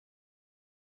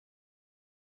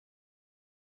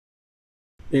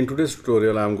In today's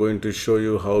tutorial, I'm going to show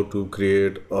you how to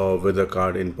create a weather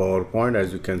card in PowerPoint.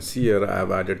 As you can see here, I have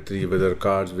added 3 weather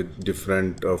cards with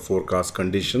different forecast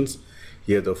conditions.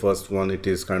 Here, the first one, it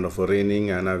is kind of a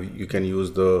raining, and you can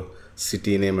use the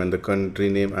city name and the country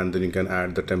name, and then you can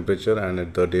add the temperature, and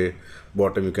at the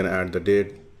bottom you can add the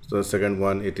date. So the second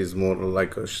one, it is more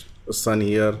like a sun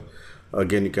here.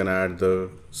 Again, you can add the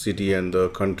city and the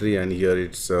country, and here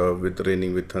it's with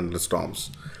raining with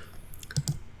thunderstorms.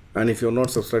 And if you're not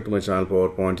subscribed to my channel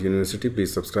PowerPoint University,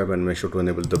 please subscribe and make sure to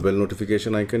enable the bell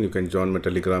notification icon. You can join my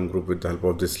Telegram group with the help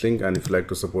of this link, and if you like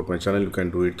to support my channel, you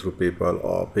can do it through PayPal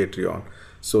or Patreon.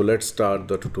 So let's start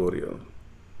the tutorial.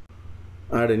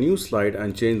 Add a new slide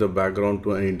and change the background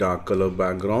to any dark color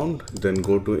background. Then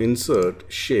go to Insert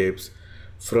Shapes.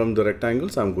 From the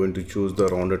rectangles, I'm going to choose the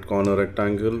rounded corner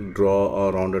rectangle. Draw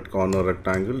a rounded corner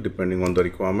rectangle depending on the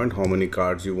requirement, how many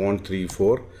cards you want, 3,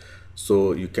 4.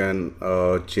 So you can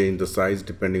change the size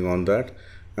depending on that.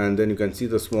 And then you can see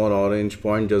the small orange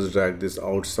point. Just drag this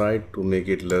outside to make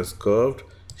it less curved.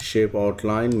 Shape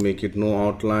outline, make it no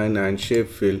outline. And shape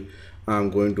fill, I'm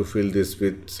going to fill this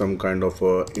with some kind of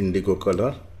a indigo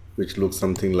color, which looks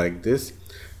something like this.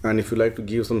 And if you like to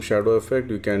give some shadow effect,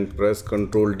 you can press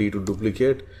Ctrl D to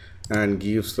duplicate and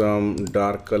give some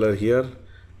dark color here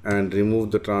and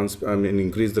remove the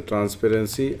increase the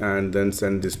transparency, and then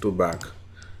send this to back.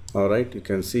 Alright, you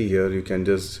can see here, you can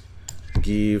just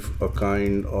give a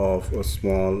kind of a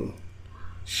small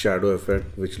shadow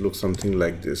effect which looks something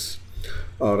like this.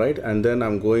 Alright, and then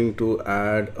I'm going to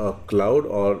add a cloud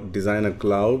or design a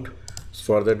cloud.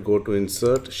 For that, go to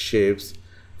Insert Shapes.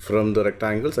 From the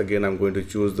rectangles, again I'm going to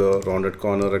choose the rounded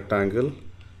corner rectangle.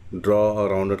 Draw a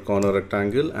rounded corner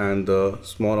rectangle and the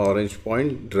small orange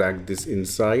point, drag this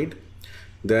inside.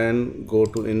 Then go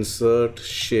to Insert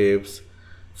Shapes.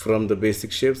 From the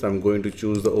basic shapes, I'm going to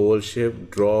choose the oval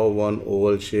shape. Draw one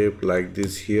oval shape like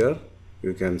this here,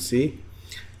 you can see,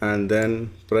 and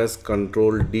then press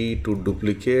Ctrl D to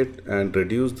duplicate and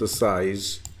reduce the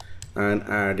size and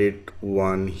add it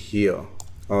one here.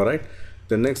 Alright,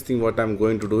 the next thing what I'm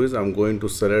going to do is I'm going to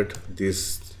select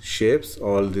these shapes,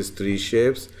 all these 3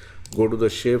 shapes, go to the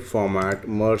shape format,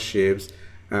 merge shapes,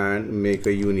 and make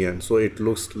a union so it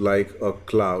looks like a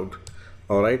cloud.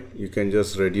 Alright, you can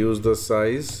just reduce the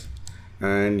size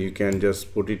and you can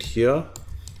just put it here,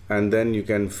 and then you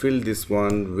can fill this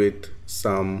one with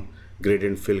some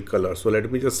gradient fill color. So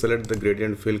let me just select the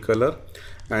gradient fill color,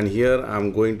 and here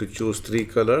I'm going to choose 3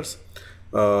 colors,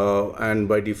 and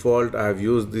by default I have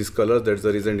used these colors, that's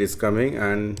the reason it's coming.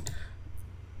 And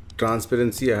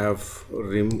transparency, I have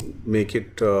make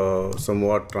it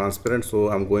somewhat transparent, so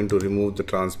I'm going to remove the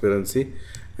transparency,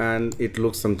 and it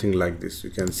looks something like this, you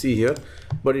can see here,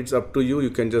 but it's up to you. You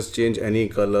can just change any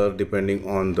color depending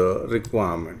on the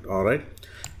requirement. Alright,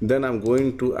 then I'm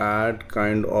going to add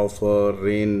kind of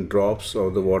rain drops or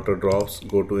the water drops.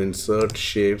 Go to Insert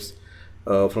Shapes.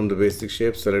 From the basic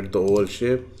shape, select the oval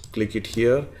shape, click it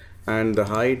here, and the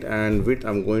height and width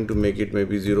I'm going to make it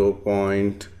maybe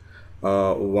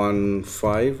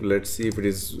 0.15. let's see if it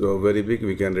is very big,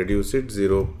 we can reduce it,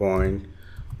 0.15.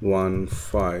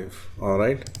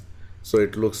 Alright, so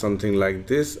it looks something like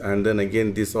this. And then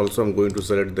again, this also I'm going to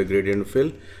select the gradient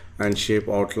fill, and shape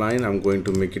outline I'm going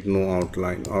to make it no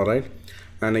outline. Alright,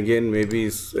 and again maybe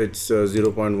it's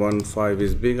 0.15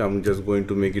 is big, I'm just going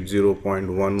to make it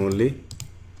 0.1 only.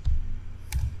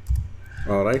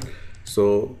 Alright,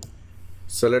 so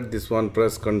select this one,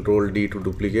 press Ctrl D to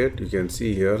duplicate, you can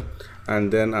see here,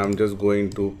 and then I'm just going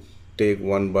to take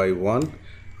one by one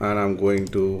and I'm going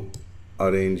to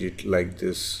arrange it like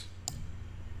this.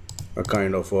 A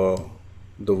kind of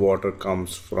the water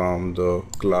comes from the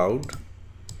cloud,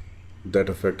 that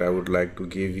effect I would like to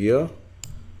give here.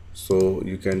 So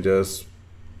you can just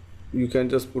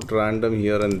put random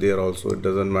here and there also, it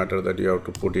doesn't matter that you have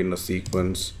to put in a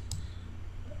sequence.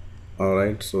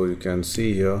 Alright, so you can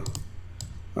see here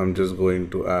I'm just going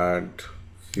to add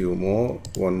few more,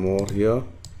 one more here.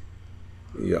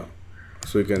 Yeah,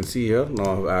 so you can see here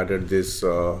now I've added this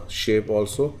shape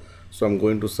also. So I'm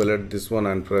going to select this one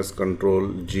and press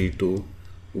Ctrl G to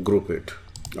group it.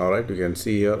 Alright, you can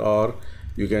see here, or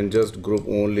you can just group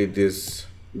only this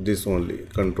only,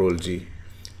 Ctrl G.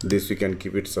 This you can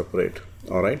keep it separate.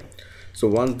 Alright, so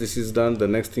once this is done, the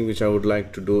next thing which I would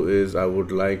like to do is I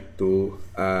would like to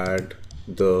add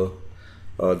the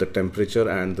temperature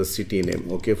and the city name.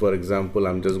 Okay, for example,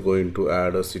 I'm just going to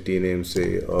add a city name,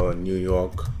 say New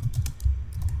York.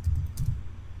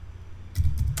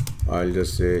 I'll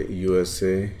just say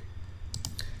USA,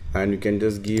 and you can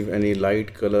just give any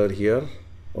light color here.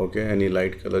 Okay, any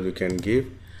light color you can give,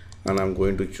 and I'm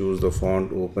going to choose the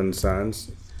font Open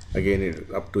Sans, Again,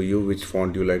 it's up to you which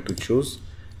font you like to choose.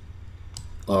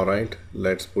 All right,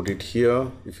 let's put it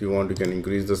here. If you want, you can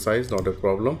increase the size, not a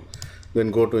problem.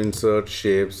 Then go to insert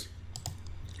shapes,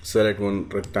 select one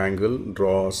rectangle,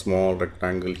 draw a small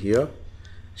rectangle here,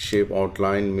 shape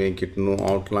outline, make it no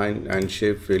outline, and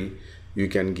shape fill, you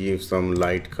can give some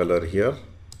light color here.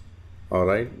 All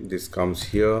right, this comes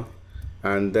here,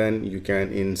 and then you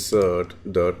can insert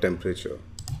the temperature.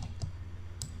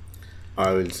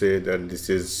 I will say that this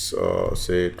is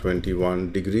say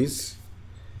 21 degrees.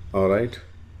 All right,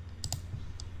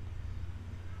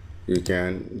 you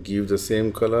can give the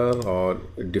same color or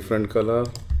a different color.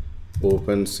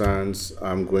 Open sans,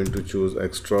 I'm going to choose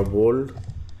extra bold,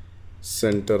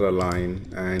 center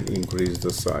align, and increase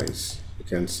the size. You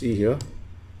can see here.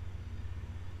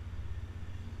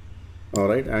 All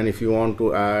right, and if you want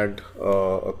to add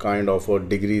a kind of a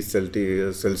degree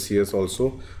Celsius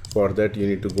also, for that you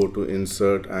need to go to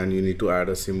insert and you need to add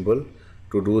a symbol.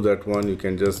 To do that one, you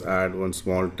can just add one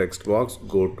small text box,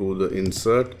 go to the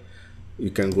insert,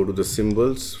 you can go to the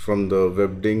symbols. From the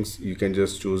webdings, you can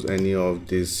just choose any of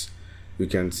this. You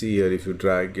can see here, if you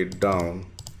drag it down,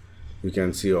 you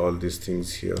can see all these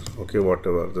things here. Okay,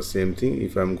 whatever, the same thing.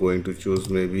 If I'm going to choose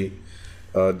maybe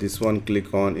this one,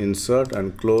 click on insert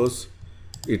and close.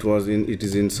 It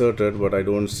is inserted, but I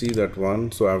don't see that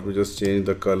one, so I have to just change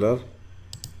the color.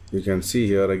 You can see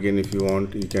here again, if you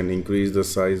want, you can increase the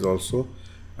size also,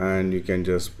 and you can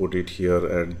just put it here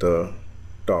at the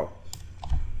top.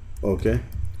 Okay,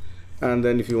 and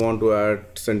then if you want to add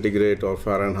centigrade or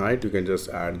Fahrenheit, you can just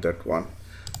add that one.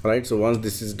 Right, so once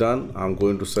this is done, I'm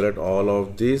going to select all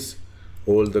of these,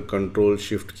 hold the Control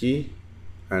Shift key,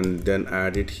 and then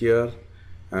add it here,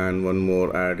 and one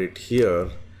more, add it here.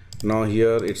 Now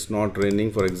here it's not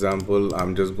raining. For example,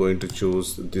 I'm just going to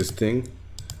choose this thing.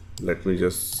 Let me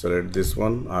just select this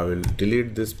one. I will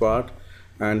delete this part,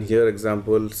 and here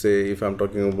example, say if I'm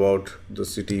talking about the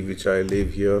city which I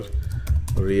live here,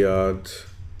 Riyadh,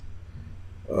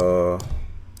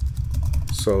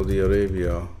 Saudi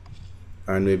Arabia,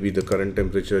 and maybe the current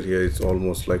temperature here is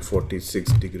almost like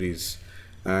 46 degrees.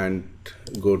 And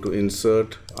go to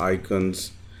insert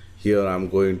icons. Here I'm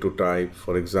going to type,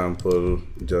 for example,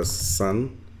 just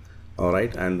sun. All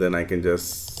right, and then I can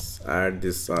just add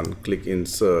this sun, click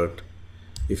insert.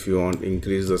 If you want,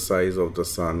 increase the size of the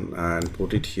sun and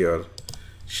put it here.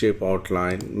 Shape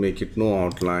outline, make it no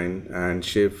outline, and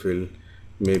shape fill,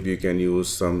 maybe you can use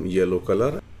some yellow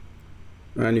color,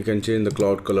 and you can change the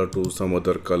cloud color to some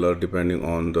other color depending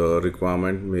on the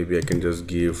requirement. Maybe I can just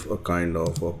give a kind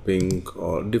of a pink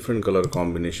or different color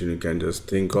combination you can just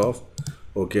think of.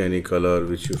 Okay, any color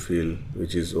which you feel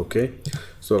which is okay.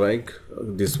 So like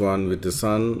this one with the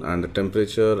sun and the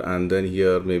temperature, and then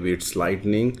here maybe it's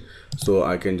lightning, so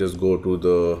I can just go to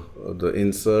the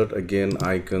insert again,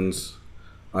 icons.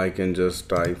 I can just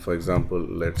type, for example,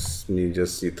 let's me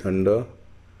just see thunder.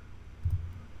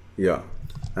 Yeah,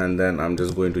 and then I'm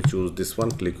just going to choose this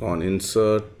one, click on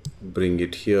insert, bring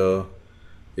it here.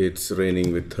 It's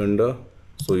raining with thunder,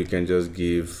 so you can just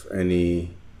give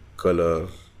any color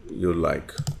you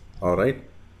like. All right,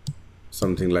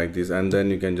 something like this, and then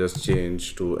you can just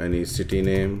change to any city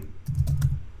name.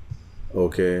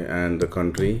 Okay, and the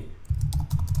country,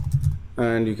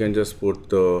 and you can just put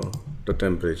the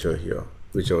temperature here,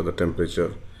 whichever the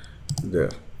temperature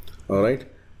there. All right,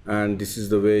 and this is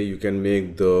the way you can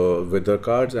make the weather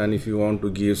cards. And if you want to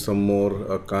give some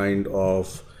more kind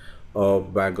of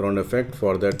background effect,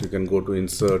 for that you can go to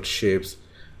insert shapes.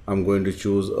 I'm going to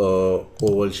choose a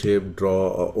oval shape,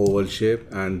 draw a oval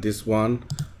shape, and this one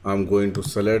I'm going to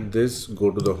select this,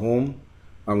 go to the home,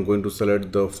 I'm going to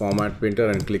select the format painter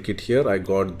and click it here. I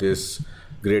got this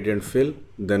gradient fill.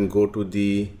 Then go to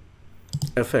the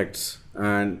effects,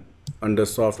 and under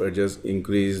soft edges,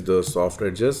 increase the soft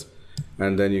edges,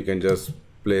 and then you can just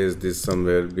place this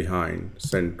somewhere behind,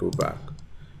 send to back.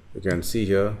 You can see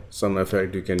here some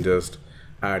effect, you can just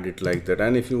add it like that.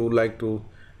 And if you would like to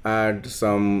add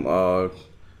some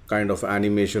kind of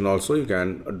animation also, you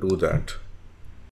can do that.